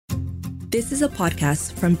This is a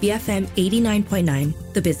podcast from BFM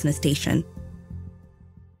 89.9, the business station.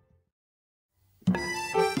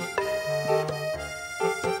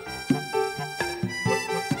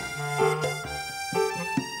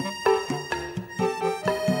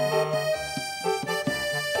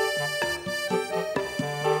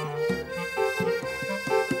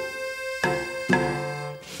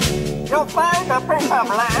 You'll find a piece of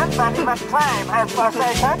land that even time has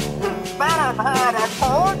forsaken, barren, hard, and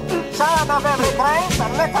cold, sown of every grain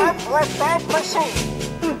and littered with dead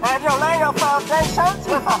machine. And you'll lay your foundations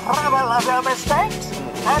with the rubble of your mistakes,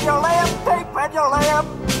 and you'll lay them deep and you'll lay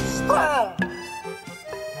them strong.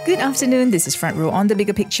 Good afternoon, this is Front Row on The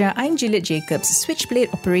Bigger Picture. I'm Juliet Jacobs.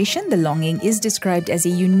 Switchblade Operation The Longing is described as a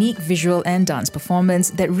unique visual and dance performance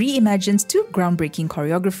that reimagines two groundbreaking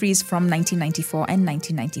choreographies from 1994 and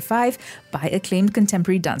 1995 by acclaimed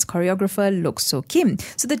contemporary dance choreographer Lok So Kim.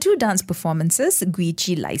 So the two dance performances, Gui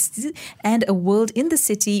Chi Lai Si and A World in the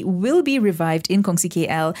City, will be revived in Kong Si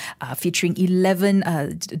KL, featuring 11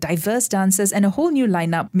 diverse dancers and a whole new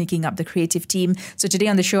lineup making up the creative team. So today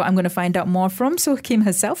on the show, I'm going to find out more from So Kim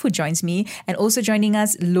herself, who joins me, and also joining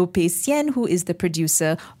us, Lope Sien, who is the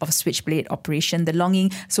producer of Switchblade Operation The Longing.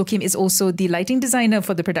 So Kim is also the lighting designer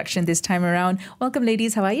for the production this time around. Welcome,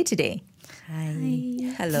 ladies. How are you today?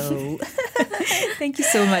 Hi. Hello. Thank you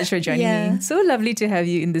so much for joining me. So lovely to have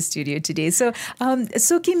you in the studio today. So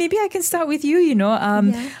Kim, maybe I can start with you,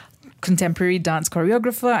 contemporary dance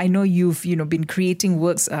choreographer. I know you've, been creating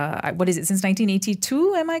works, since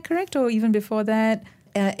 1982, am I correct? Or even before that?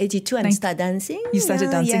 82, I started dancing. You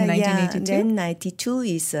started dancing in 1982? Then 92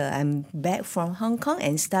 is I'm back from Hong Kong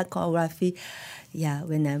and start choreography.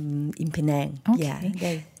 When I'm in Penang.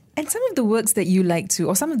 Okay. And some of the works that you like to,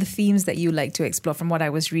 or some of the themes that you like to explore, from what I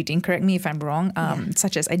was reading, correct me if I'm wrong,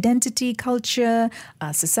 such as identity, culture,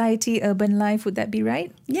 society, urban life. Would that be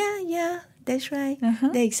right? Yeah. That's right.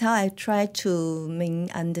 That's how I try to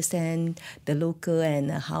understand the local and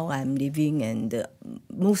how I'm living, and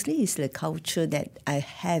mostly it's the culture that I'm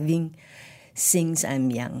having since I'm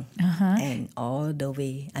young and all the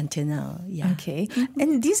way until now. Yeah. Okay.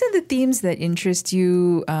 And these are the themes that interest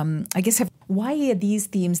you. Why are these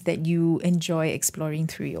themes that you enjoy exploring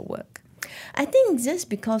through your work? I think just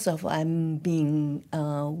because of I'm being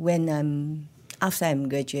after I'm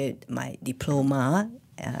graduate my diploma.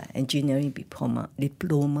 Engineering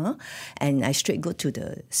diploma, and I straight go to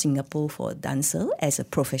the Singapore for dancer as a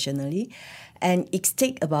professionally, and it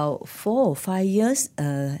take about 4 or 5 years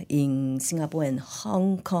in Singapore and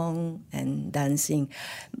Hong Kong and dancing.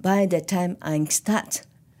 By the time I start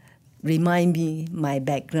remind me my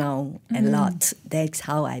background a lot. That's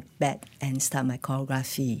how I back and start my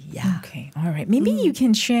choreography. Yeah. Okay. All right. Maybe you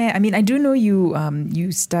can share. I mean, I do know you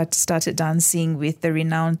started dancing with the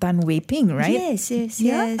renowned Tan Wei Ping, right?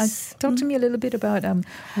 Yes. Talk to me a little bit about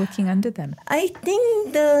working under them. I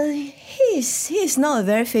think he's not a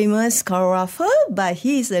very famous choreographer, but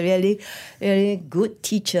he's a really, really good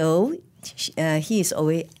teacher. He is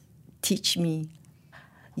always teach me.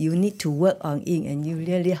 You need to work on it, and you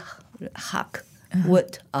really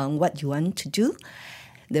work on what you want to do.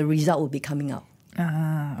 The result will be coming out.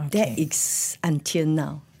 Okay. That is until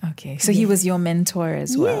now. Okay, so he was your mentor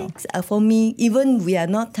as well. Yes, for me, even we are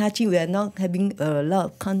not touching, we are not having a lot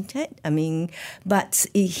of contact. I mean, but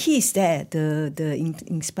he's there. The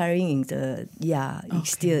inspiring, it's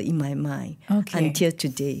still in my mind until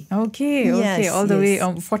today. Okay, all the way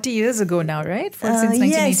 40 years ago now, right? Since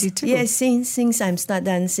 1982. Yes, since I start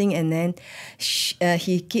dancing, and then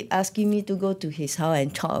he keep asking me to go to his house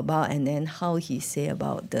and talk about, and then how he say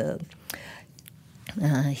about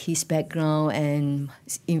his background, and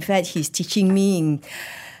in fact he's teaching me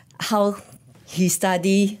how he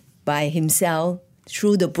study by himself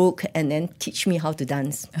through the book and then teach me how to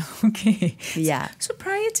dance. Okay. Yeah. So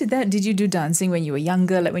prior to that, did you do dancing when you were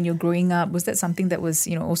younger, like when you were growing up? Was that something that was,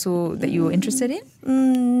 also that you were interested in?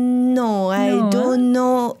 No, I don't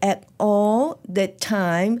know at all that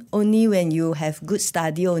time. Only when you have good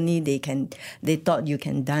study, only they thought you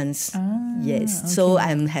can dance. Yes. Okay. So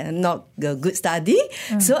I'm not a good study,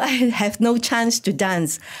 so I have no chance to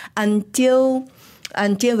dance until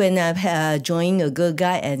when I joined a girl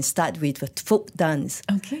guide and start with folk dance.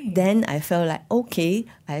 Okay. Then I felt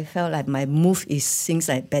like my move seems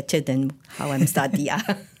like better than how I'm studying.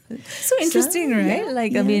 So interesting,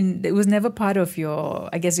 right? I mean, it was never part of your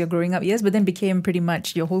growing up years, but then became pretty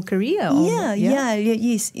much your whole career.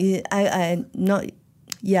 Yes. I not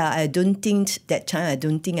I don't think that time, I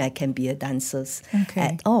don't think I can be a dancer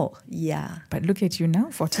at all. Yeah. But look at you now,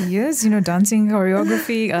 40 years, dancing,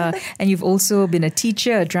 choreography, and you've also been a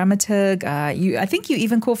teacher, a dramaturg. I think you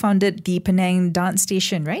even co-founded the Penang Dance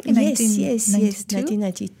Station, right? In Yes,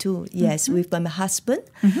 1992? Yes, with my husband.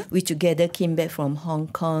 We together came back from Hong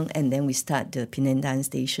Kong, and then we start the Penang Dance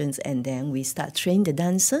Stations, and then we start train the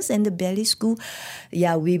dancers and the ballet school.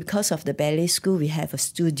 Yeah, because of the ballet school, we have a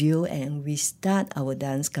studio, and we start our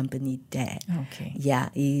dance company there. Okay. Yeah,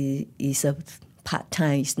 it's a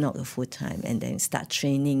part-time, it's not a full-time, and then start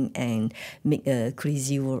training and make a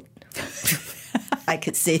crazy work. I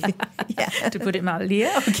could say, yeah. To put it mildly,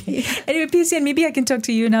 yeah. Okay. Anyway, PCN, maybe I can talk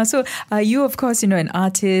to you now. So you, of course, an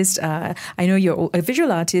artist. I know you're a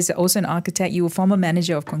visual artist, also an architect. You were former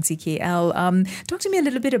manager of Kongsi KL. Talk to me a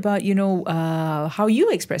little bit about, how you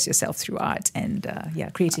express yourself through art and,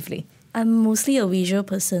 creatively. I'm mostly a visual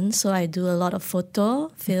person, so I do a lot of photo,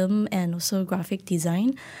 film, and also graphic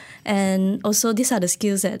design. And also, these are the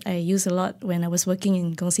skills that I use a lot when I was working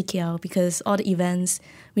in Kongsi KL, because all the events,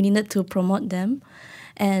 we needed to promote them.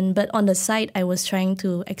 But on the side, I was trying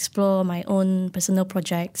to explore my own personal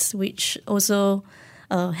projects, which also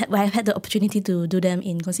I had the opportunity to do them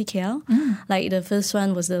in Kongsi KL. Like the first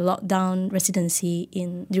one was the lockdown residency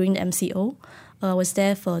during the MCO. I was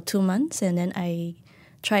there for 2 months, and then I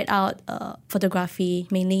tried out photography,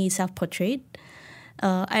 mainly self-portrait.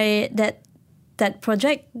 That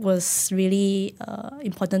project was really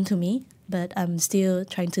important to me, but I'm still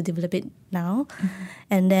trying to develop it now.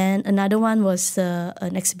 And then another one was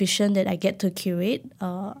an exhibition that I get to curate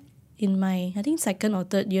in my, I think, second or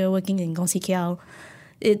third year working in Kongsi KL.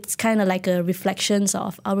 It's kind of like a reflections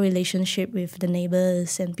of our relationship with the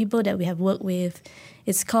neighbors and people that we have worked with.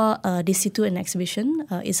 It's called Disitu an Exhibition.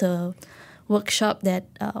 It's a workshop that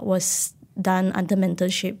was done under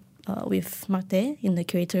mentorship with Marte in the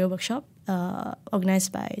curatorial workshop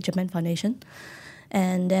organized by Japan Foundation.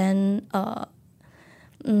 And then I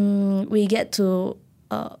get to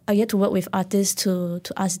work with artists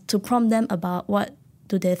to prompt them about what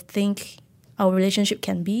do they think our relationship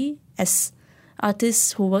can be as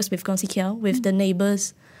artists who works with Kongsi KL, with the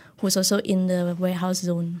neighbors who's also in the warehouse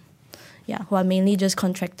zone. Yeah, who are mainly just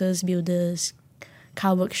contractors, builders,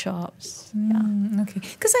 car workshops. Okay.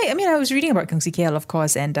 Because I was reading about Kongsi KL, of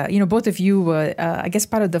course, and both of you were, I guess,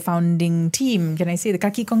 part of the founding team. Can I say the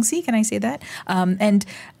Kaki Kongsi? Can I say that? And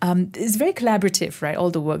it's very collaborative, right? All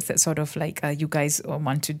the works that sort of like you guys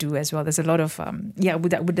want to do as well. There's a lot of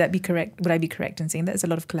Would that be correct? Would I be correct in saying that there's a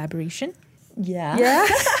lot of collaboration? Yeah.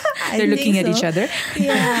 They're looking at each other.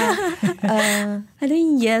 Yeah. I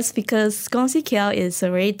think yes, because Kongsi KL is a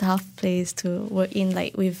very tough place to work in.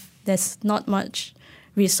 There's not much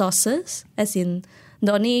resources, as in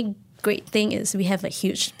the only great thing is we have a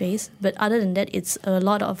huge space, but other than that it's a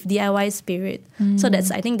lot of DIY spirit. So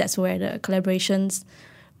I think that's where the collaborations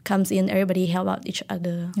comes in. Everybody help out each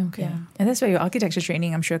other. Okay. Yeah. And that's where your architecture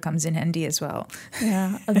training, I'm sure, comes in handy as well.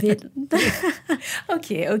 Yeah, a bit.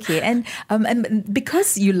 Okay. And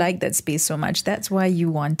because you like that space so much, that's why you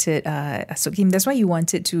wanted, that's why you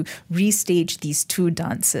wanted to restage these two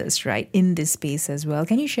dancers, right, in this space as well.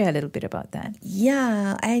 Can you share a little bit about that?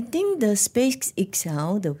 Yeah, I think the space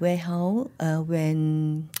itself, the warehouse,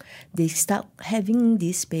 when they start having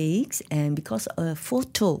this space, and because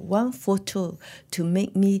one photo to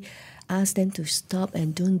make me ask them to stop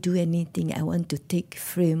and don't do anything. I want to take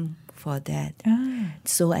film for that.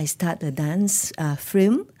 So I start a dance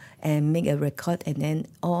film and make a record, and then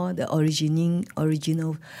all the original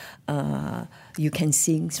you can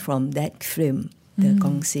sing from that film, the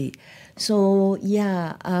Kongsi. So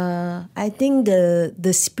I think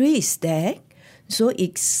the spirit is there. So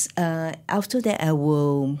it's after that I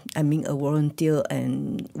volunteer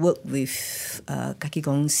and work with Kaki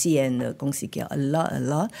Kongsi and Kongsi KL a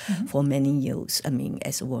lot for many years.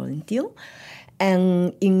 As a volunteer,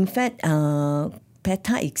 and in fact,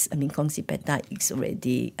 Kongsi Peta is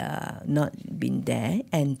already not been there,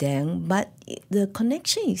 and then but the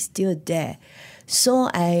connection is still there. So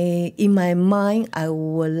in my mind, I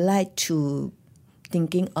would like to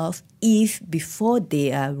thinking of if before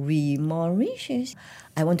they are remarried,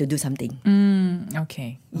 I want to do something.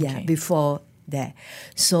 Okay. Yeah, before that.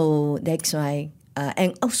 So that's why,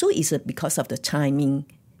 and also it's because of the timing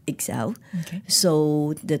itself. Okay.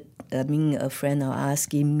 So a friend are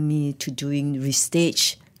asking me to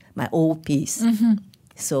restage my old piece.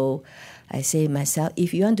 So I say myself,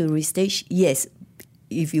 if you want to restage, yes.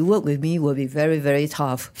 If you work with me, it will be very, very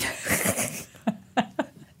tough.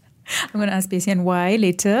 I'm going to ask Pasian why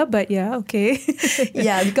later, but yeah, okay.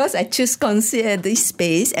 Yeah, because I choose concert this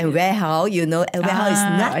space and warehouse, and warehouse is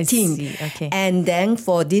I nothing. see. Okay. And then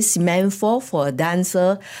for this for a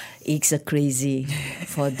dancer, it's crazy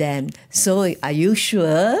for them. So are you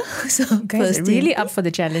sure? So Guys, first really thing- up for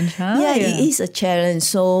the challenge, huh? Yeah, it is a challenge.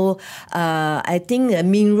 So I think the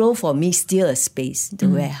main role for me is still a space, the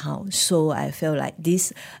warehouse. So I felt like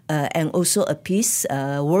this, and also a piece,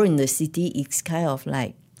 War in the City, is kind of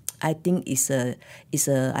like, I think I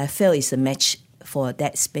felt it's a match for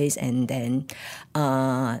that space. And then,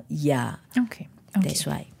 Okay. that's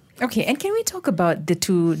right. Okay, and can we talk about the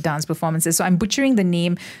two dance performances? So I'm butchering the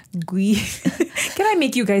name. Gui. Can I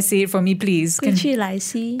make you guys say it for me, please? Gucci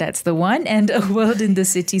Laisi. That's the one. And A World in the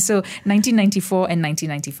City. So 1994 and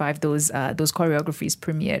 1995, those choreographies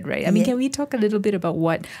premiered, right? I mean, Yeah. can we talk a little bit about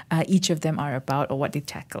what each of them are about or what they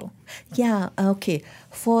tackle? Yeah, okay.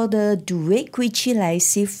 For the duet Gucci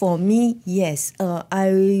Laisi, for me, yes,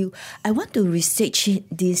 I want to research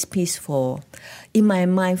this piece in my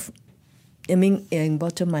mind. I mean, in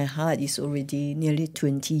bottom of my heart, it's already nearly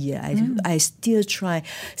 20 years. I still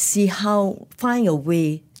find a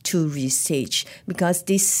way to research, because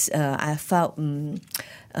this, I felt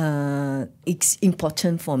it's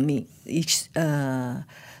important for me. It's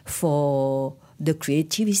for the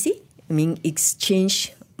creativity. I mean, it's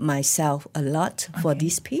changed myself a lot for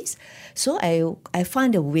this piece. So I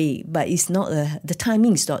find a way, but it's not the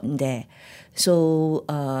timing is not there. So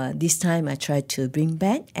this time I try to bring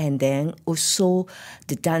back, and then also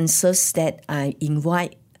the dancers that I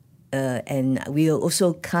invite, and we will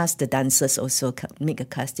also cast the dancers, also make a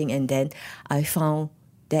casting, and then I found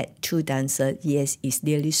that two dancers, yes, is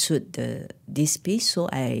really suit this piece. So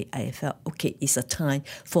I felt, okay, it's a time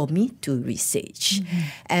for me to research.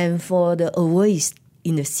 And for the Always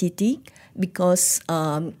in the City, because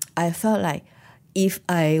I felt like if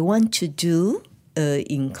I want to do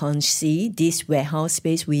in Concy, this warehouse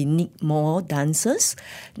space, we need more dancers.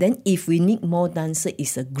 Then if we need more dancers,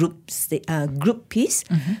 it's a group piece.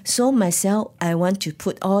 So myself, I want to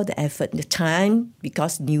put all the effort, the time,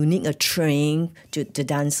 because you need a train to the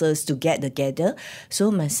dancers to get together.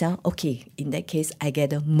 So myself, okay, in that case, I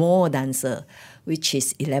gather more dancers, which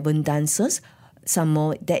is 11 dancers. Some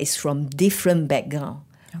more that is from different background.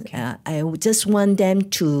 Okay. I just want them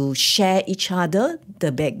to share each other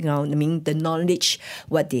the background. I mean, the knowledge,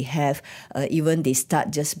 what they have. Even they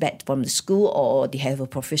start just back from the school, or they have a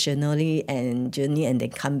professionally and journey, and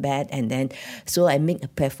then come back, and then so I make a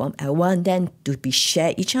platform. I want them to be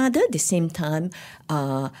share each other. At the same time,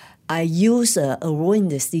 I use a role in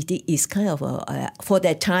the city is kind of for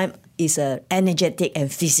that time is a energetic and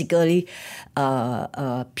physically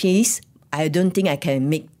piece. I don't think I can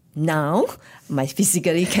make now. My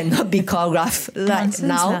physically cannot be choreographed like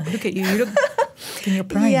now. Look at you. You look in your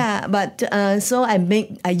prime. Yeah, but so I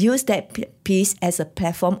use that piece as a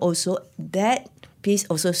platform also. That piece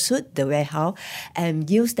also suit the warehouse, and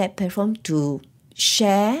use that platform to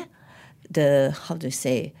share the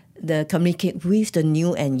communicate with the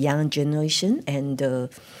new and young generation, and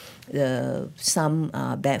some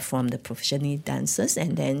back from the professional dancers.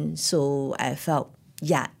 And then so I felt,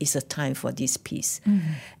 yeah, it's a time for this piece.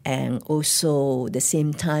 And also the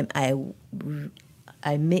same time I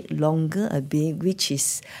make longer a bit, which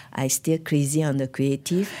is I still crazy on the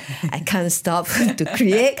creative. I can't stop to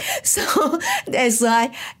create. So that's why.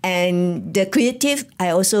 And the creative, I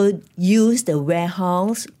also use the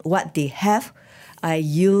warehouse, what they have. I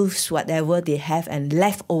use whatever they have and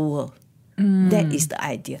leftover. That is the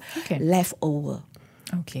idea. Okay. Leftover.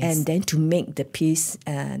 Okay. And then to make the piece,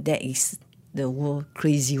 that is the world,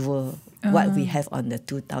 crazy world, what we have on the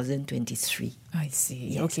 2023. I see.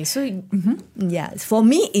 Yes. Okay, so Yeah, for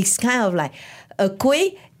me, it's kind of like a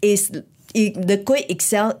kuih the kuih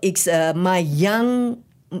itself is my young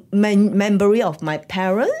memory of my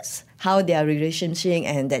parents, how their relationship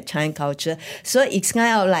and that Chinese culture. So it's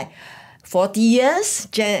kind of like 40 years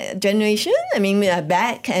generation, I mean, we are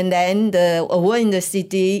back, and then the World in the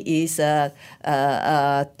City is 30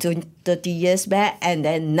 years back, and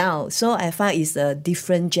then now. So I find it's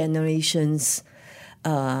different generations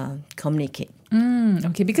communicate.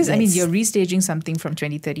 okay, because I mean, Yes. you're restaging something from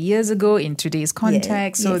 20, 30 years ago in today's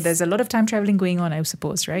context. So yes. there's a lot of time traveling going on, I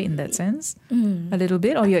suppose, right, in that sense? A little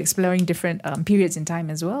bit? Or you're exploring different periods in time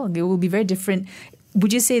as well. They will be very different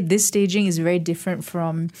would you say this staging is very different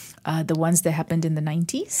from the ones that happened in the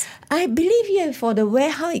 90s? I believe, for the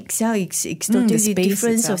warehouse itself, it's totally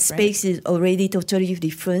different. Itself, so space is already totally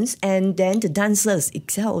different. And then the dancers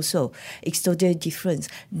itself also, it's totally different.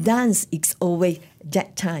 Dance is always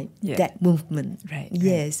that time, that movement. Right.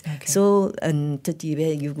 Yes. Right. Okay. So 30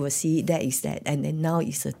 you will see that is that. And then now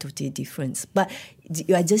it's a totally difference. But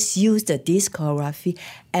I just use this choreography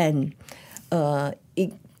and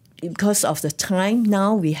because of the time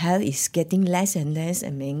now we have is getting less and less.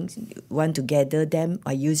 I mean, want to gather them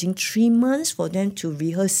by using 3 months for them to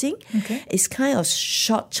rehearsing. Okay. It's kind of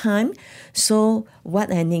short time. So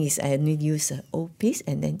what I need is I need to use an old piece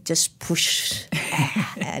and then just push.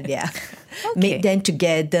 Make them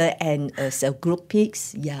together and as a group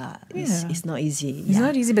piece. It's not easy. It's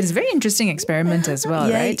not easy, but it's a very interesting experiment as well,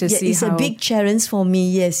 right? To see it's how, a big challenge for me.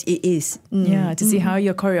 Yes, it is. To see how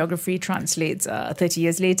your choreography translates 30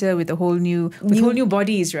 years later with whole new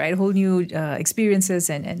bodies, right? Whole new experiences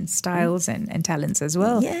and styles and talents as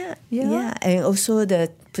well. Yeah. And also the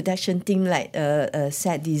production team like a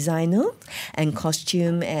set designer and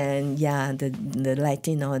costume and the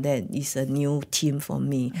lighting, all that is a new team for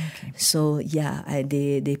me. Okay. So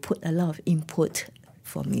they put a lot of input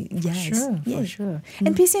for me. For sure.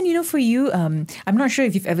 And Pisian, for you, I'm not sure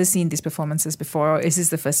if you've ever seen these performances before, or is this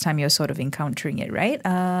the first time you're sort of encountering it, right?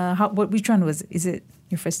 Which one was it? Is it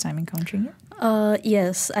your first time encountering it?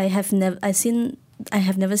 Yes, I have never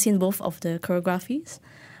never seen both of the choreographies.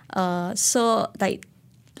 So like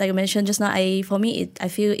I mentioned just now, I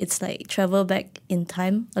feel it's like travel back in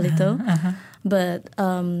time a little. But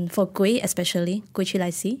for Gui especially, Gui Chi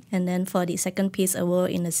Lai Si, and then for the second piece, A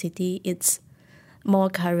World in the City, it's more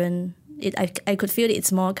current. I could feel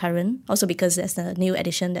it's more current, also because there's a new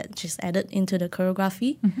addition that just added into the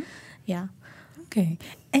choreography. Yeah. Okay.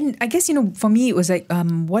 And I guess, for me, it was like,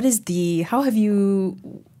 how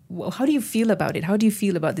do you feel about it? How do you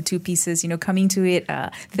feel about the two pieces, coming to it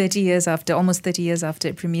almost 30 years after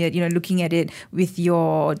it premiered, looking at it with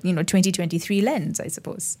your, 2023 lens, I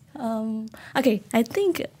suppose? Okay, I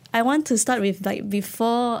think I want to start with,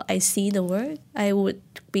 before I see the work, I would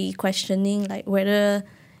be questioning, whether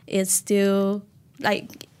it's still,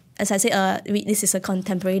 as I say, this is a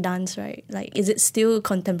contemporary dance, right? Is it still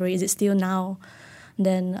contemporary? Is it still now?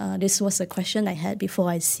 Then this was a question I had before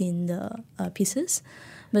I seen the pieces.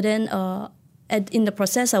 But then in the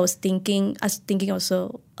process, I was thinking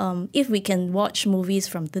also, if we can watch movies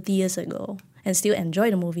from 30 years ago and still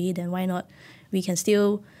enjoy the movie, then why not? We can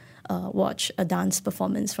still watch a dance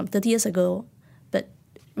performance from 30 years ago, but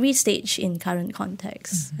restaged in current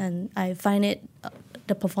context. And I find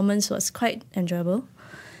the performance was quite enjoyable,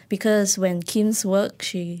 because when Kim's work,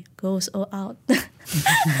 she goes all out.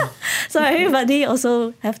 So everybody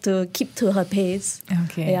also have to keep to her pace.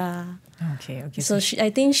 Okay. Yeah. Okay. So I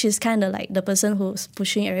think she's kind of like the person who's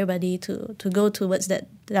pushing everybody to go towards that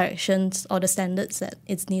directions or the standards that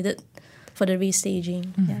it's needed for the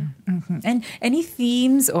restaging. And any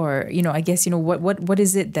themes, or I guess what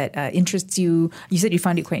is it that interests you? You said you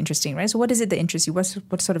found it quite interesting, right? So what is it that interests you?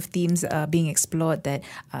 What sort of themes are being explored that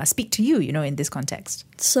speak to you, in this context?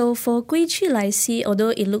 So for Gui Chi Lai Si, although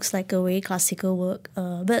it looks like a very classical work,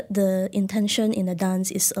 but the intention in the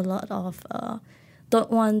dance is a lot of don't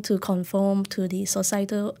want to conform to the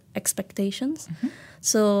societal expectations.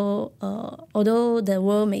 So although the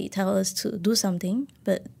world may tell us to do something,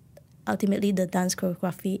 but ultimately the dance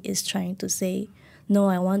choreography is trying to say, no,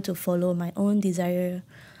 I want to follow my own desire.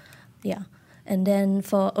 Yeah. And then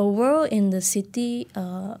for A World in the City,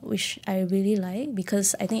 which I really like,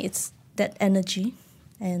 because I think it's that energy.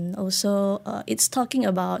 And also it's talking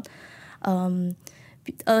about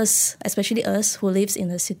us, especially us who lives in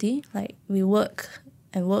the city. We work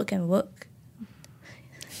and work and work.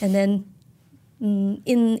 And then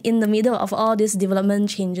in the middle of all these development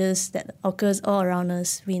changes that occurs all around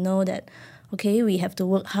us, we know that, okay, we have to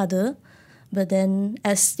work harder. But then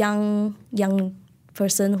as young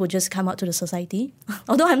person who just come out to the society,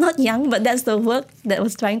 although I'm not young, but that's the work that I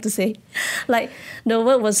was trying to say. The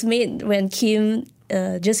work was made when Kim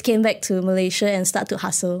just came back to Malaysia and start to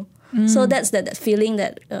hustle. So that's that feeling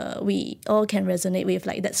that we all can resonate with,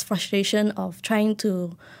 that frustration of trying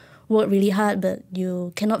to work really hard, but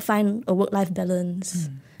you cannot find a work-life balance.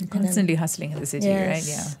 Constantly hustling in the city, right?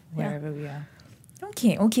 Yeah, wherever we are.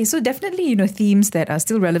 Okay. So definitely, themes that are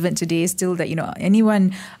still relevant today, still that,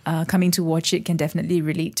 anyone coming to watch it can definitely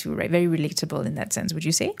relate to, right? Very relatable in that sense, would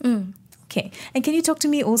you say? Okay. And can you talk to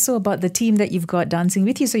me also about the team that you've got dancing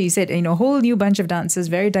with you? So you said, a whole new bunch of dancers,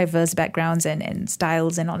 very diverse backgrounds and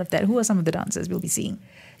styles and all of that. Who are some of the dancers we'll be seeing?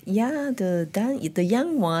 Yeah, the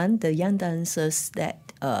young dancers that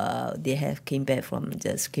they came back from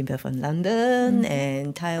London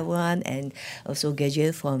and Taiwan, and also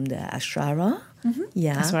graduated from the Ashrara.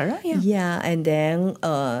 Yeah, Ashrara, yeah. Yeah, and then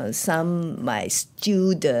some my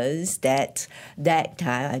students that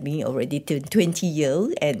time, I mean, already 20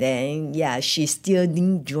 years, and then she's still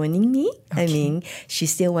joining me. I mean, she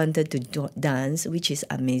still wanted to dance, which is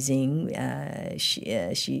amazing.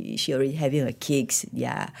 She already having her kids.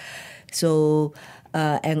 Yeah, so.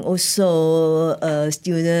 And also a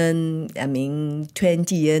student, I mean,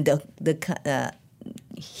 20 years,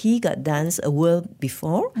 he got dance a world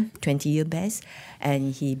before, 20 years back,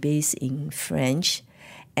 and he based in French.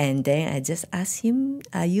 And then I just asked him,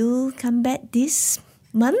 are you come back this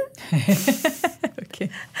month? Okay.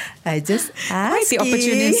 I just asked Quite the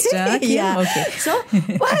opportunist, Kim. Yeah. Okay. So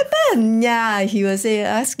what happened? Yeah, he was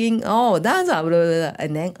asking, dance, blah, blah, blah.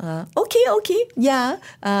 And then, okay, yeah,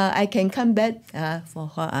 I can come back for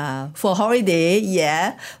holiday.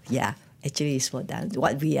 Yeah. Actually, it's for dance.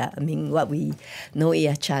 What we know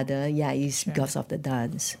each other. Yeah, is because of the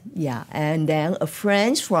dance. Yeah, and then a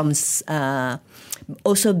friend from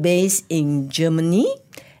also based in Germany.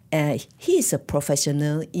 He is a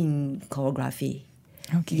professional in choreography.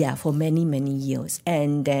 Okay. Yeah, for many years,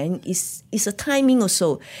 and then it's a timing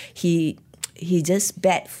also. He just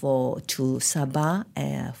back to Sabah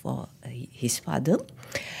for his father,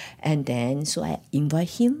 and then so I invite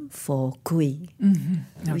him for Kui,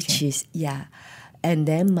 which is and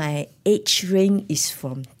then my age range is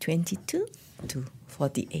from 22 to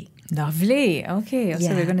 48. Lovely. Okay,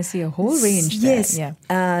 so we're going to see a whole range there. Yes. Yeah.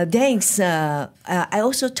 Thanks. I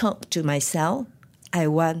also talk to myself. I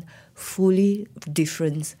want fully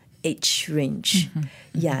different age range.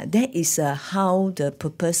 Yeah, that is how the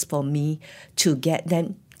purpose for me to get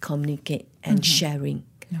them communicate and sharing.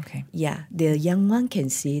 Okay. Yeah, the young one can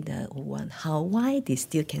see why they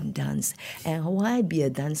still can dance, and why be a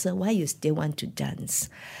dancer, why you still want to dance,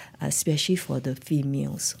 especially for the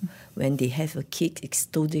females. When they have a kid, it's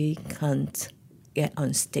totally can't get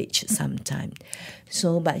on stage sometime.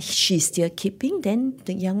 So, but she's still keeping, then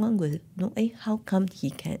the young one will know, how come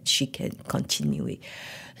she can continue it.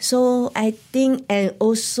 So I think, and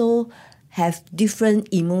also have different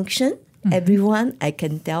emotion. Everyone, I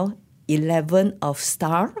can tell, 11 of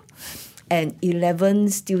star and 11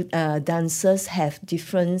 dancers have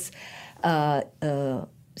different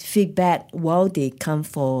feedback while they come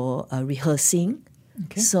for rehearsing.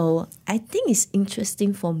 Okay. So I think it's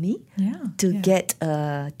interesting for me to get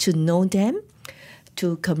to know them,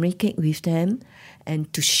 to communicate with them,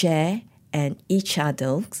 and to share and each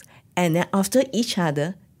other, and then after each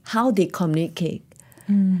other, how they communicate.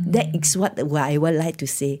 That is what I would like to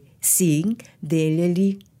say. Seeing they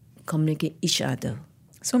really communicate each other.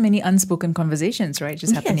 So many unspoken conversations, right?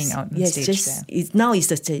 Just happening out on stage there. Now it's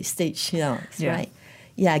the stage, right?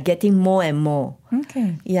 Yeah, getting more and more.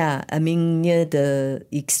 Okay. Yeah, I mean, near the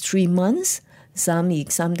extreme months, some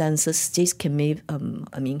dancers just came in,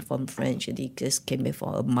 from French, they just came in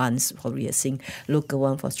for a month for rehearsing, local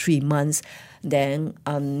one for 3 months. Then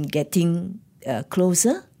getting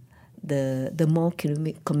closer, the more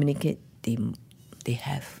communicate they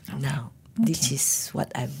have now. Okay. This is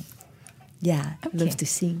what I love to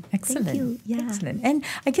sing. Excellent. Thank you. Yeah. Excellent. And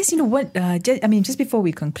I guess, what, just before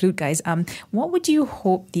we conclude, guys, what would you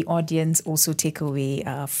hope the audience also take away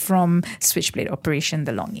from Switchblade Operation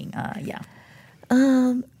The Longing?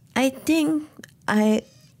 I think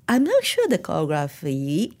I'm not sure the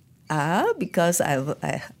choreography because I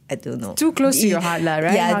don't know. Too close to your heart,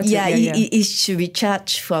 right? It should be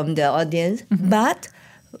charged from the audience. But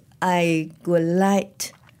I would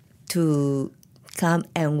like to come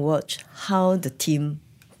and watch how the team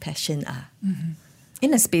passion are.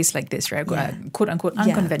 In a space like this, right? Quote unquote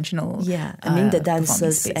unconventional. Yeah, I mean the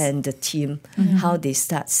dancers and the team, how they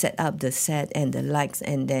set up the set and the lights,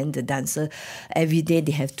 and then the dancer every day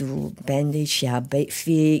they have to bandage their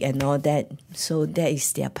feet and all that. So that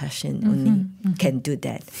is their passion. Only can do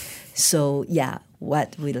that. So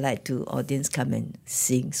what we like to audience come and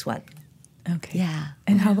sing what. Okay. Yeah.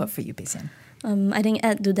 And how about for you, Besian? I think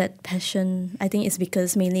add to that passion, I think it's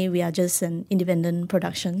because mainly we are just an independent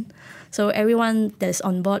production. So everyone that's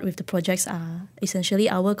on board with the projects are essentially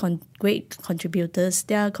our great contributors.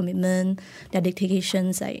 Their commitment, their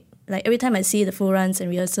dedications, like every time I see the full runs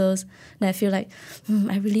and rehearsals, then I feel like,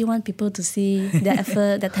 I really want people to see their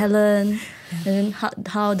effort, their talent, and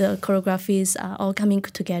how the choreographies are all coming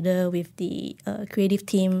together with the creative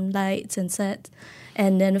team, lights and sets.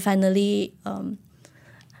 And then finally,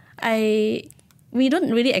 we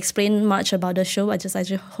don't really explain much about the show. I just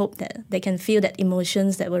hope that they can feel that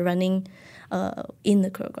emotions that were running in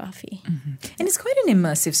the choreography. And it's quite an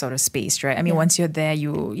immersive sort of space, right? I mean, once you're there,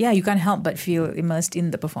 you can't help but feel immersed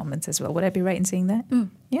in the performance as well. Would I be right in saying that?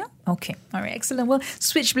 Yeah? Okay. All right. Excellent. Well,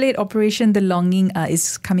 Switchblade Operation The Longing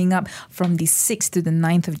is coming up from the 6th to the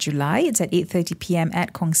 9th of July. It's at 8:30 p.m.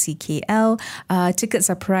 at Kongsi KL. Tickets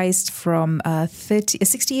are priced from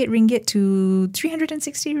 68 ringgit to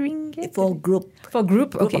 360 ringgit. For group.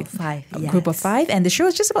 Okay. Of 5. A group of 5. And the show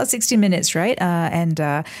is just about 60 minutes, right?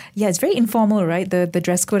 It's very informal, right? The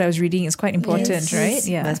dress code I was reading is quite important, right?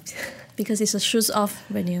 Yeah. Because it's a shoes-off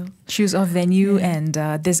venue. Shoes-off venue, and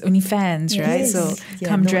there's only fans, right? So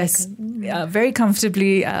come dress very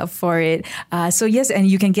comfortably for it. And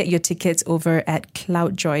you can get your tickets over at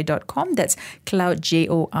cloudjoy.com. That's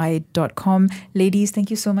cloudjoi.com. Ladies, thank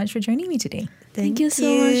you so much for joining me today. Thank you so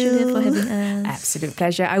much, Juliet, for having us. Absolute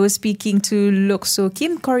pleasure. I was speaking to Lok So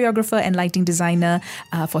Kim, choreographer and lighting designer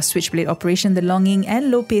for Switchblade Operation The Longing,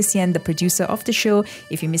 and Lo Pei Sian, the producer of the show.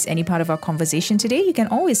 If you miss any part of our conversation today, you can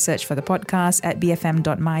always search for the podcast at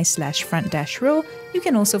bfm.my/front-row. You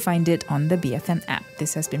can also find it on the BFM app.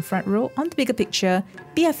 This has been Front Row on The Bigger Picture,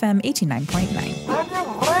 BFM 89.9. And you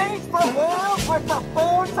raise the world with the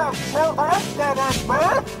thorns of children that at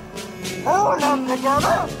birth. Hold them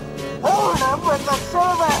together. Hold them with the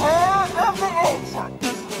silver hair of the ancients.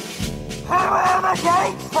 Hammer the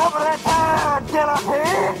gates of retired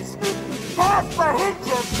guillotines. Cast the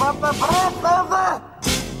hinges from the breath of the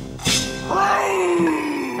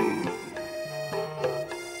flame.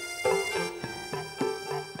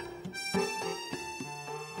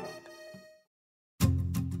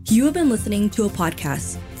 You have been listening to a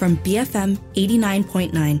podcast from BFM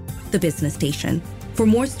 89.9, the business station. For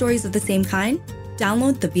more stories of the same kind,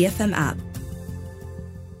 download the BFM app.